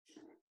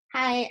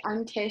Hi,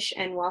 I'm Tish,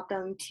 and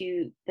welcome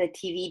to the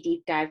TV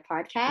Deep Dive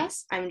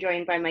podcast. I'm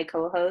joined by my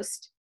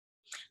co-host.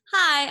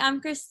 Hi,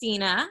 I'm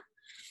Christina,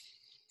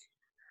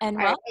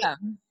 and All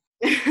welcome.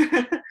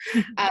 right.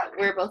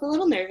 We're both a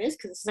little nervous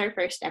because this is our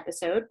first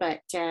episode,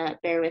 but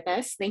bear with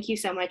us. Thank you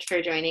so much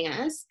for joining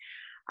us.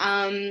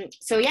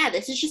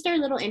 This is just our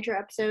little intro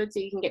episode, so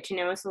you can get to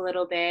know us a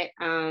little bit.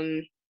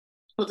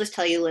 We'll just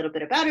tell you a little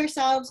bit about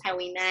ourselves, how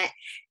we met,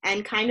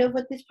 and kind of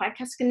what this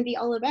podcast is going to be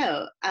all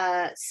about.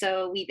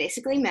 So we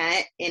basically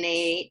met in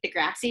a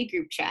Degrassi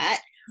group chat,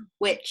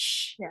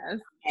 which... Yes.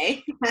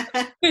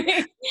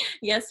 Okay.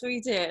 Yes, we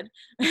did.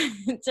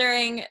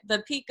 During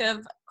the peak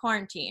of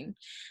quarantine.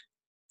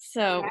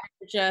 So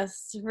we're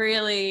just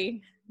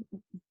really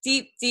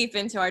deep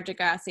into our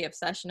Degrassi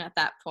obsession at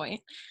that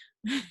point.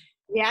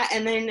 Yeah,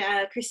 and then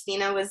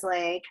Christina was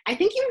like, I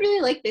think you really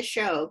like this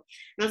show.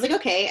 And I was like,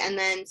 okay. And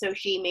then so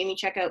she made me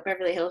check out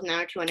Beverly Hills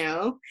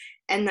 90210,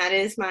 and that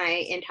is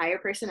my entire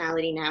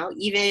personality now.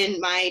 Even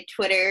my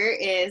Twitter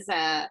is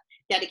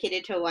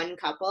dedicated to one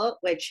couple,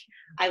 which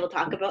I will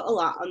talk about a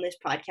lot on this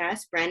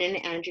podcast. Brandon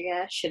and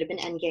Andrea should have been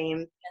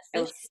Endgame. Yes,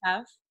 they should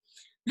have.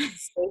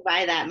 Stay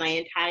by that my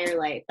entire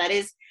life. That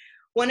is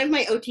one of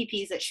my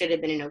OTPs that should have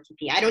been an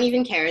OTP. I don't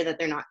even care that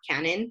they're not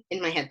canon. In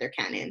my head, they're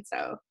canon,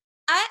 so...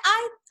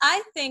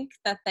 I think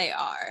that they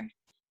are.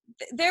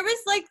 There was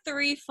like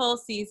 3 full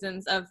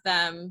seasons of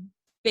them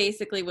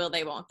basically will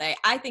they won't they.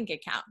 I think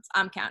it counts.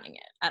 I'm counting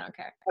it. I don't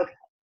care.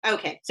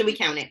 Okay, so we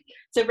count it.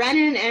 So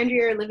Brandon and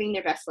Andrea are living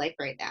their best life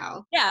right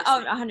now. Yeah,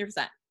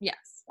 100%.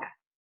 Yes. Yeah.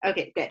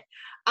 Okay, good.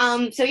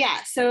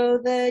 So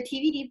the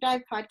TV Deep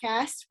Dive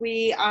podcast,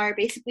 we are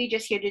basically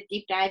just here to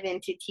deep dive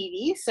into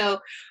TV.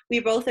 So we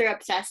both are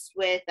obsessed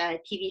with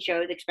TV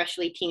shows,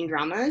 especially teen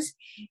dramas.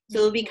 So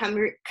we'll be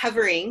covering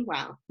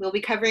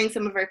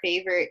some of our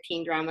favorite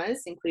teen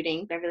dramas,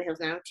 including Beverly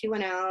Hills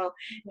 90210,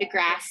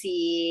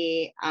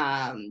 Degrassi,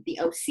 The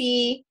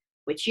OC,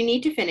 which you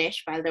need to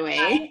finish, by the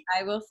way.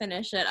 I will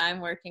finish it. I'm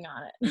working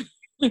on it.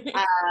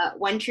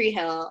 One Tree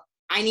Hill.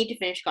 I need to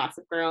finish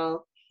Gossip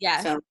Girl.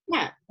 Yes. So,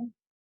 yeah.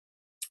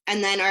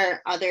 And then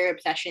our other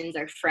obsessions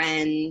are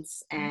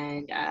Friends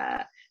and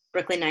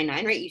Brooklyn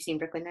Nine-Nine, right? You've seen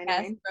Brooklyn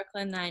Nine-Nine? Yes,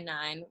 Brooklyn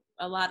Nine-Nine.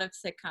 A lot of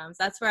sitcoms.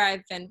 That's where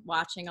I've been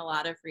watching a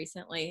lot of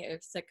recently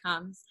of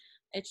sitcoms.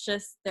 It's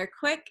just, they're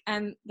quick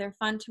and they're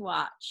fun to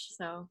watch.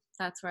 So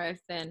that's where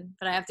I've been.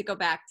 But I have to go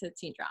back to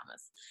teen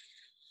dramas.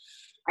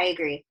 I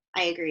agree.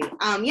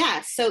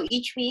 So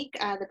each week,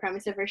 the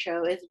premise of our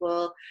show is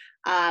we'll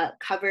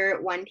cover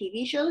one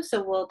TV show.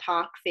 So we'll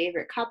talk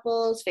favorite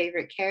couples,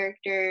 favorite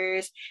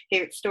characters,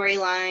 favorite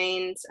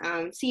storylines,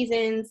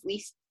 seasons,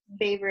 least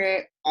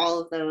favorite,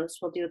 all of those.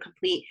 We'll do a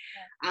complete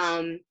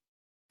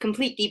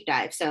deep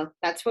dive. So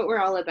that's what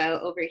we're all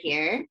about over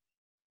here.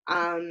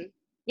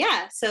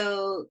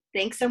 So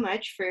thanks so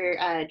much for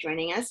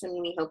joining us,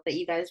 and we hope that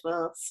you guys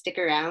will stick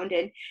around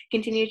and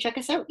continue to check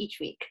us out each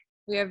week.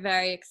 We are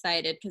very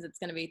excited because it's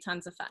going to be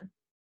tons of fun.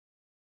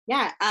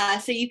 Yeah,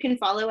 so you can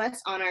follow us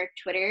on our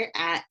Twitter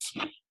at,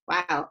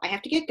 I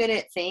have to get good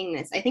at saying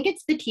this. I think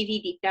it's the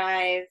TV Deep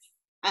Dive,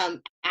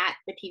 at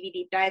the TV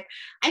Deep Dive.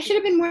 I should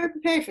have been more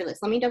prepared for this.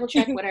 Let me double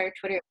check what our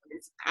Twitter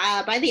is.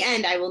 By the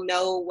end, I will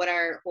know what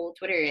our whole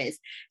Twitter is.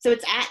 So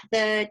it's at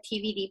the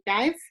TV Deep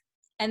Dive.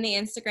 And the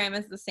Instagram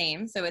is the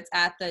same, so it's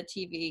at the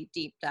TV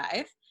Deep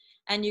Dive.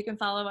 And you can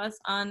follow us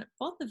on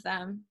both of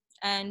them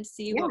and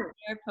see what we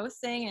are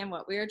posting and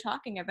what we are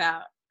talking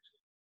about.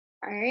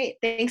 All right.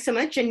 Thanks so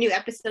much. And new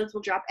episodes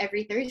will drop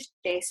every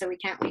Thursday, so we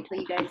can't wait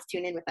till you guys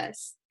tune in with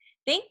us.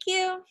 Thank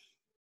you.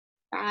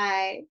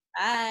 Bye.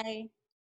 Bye.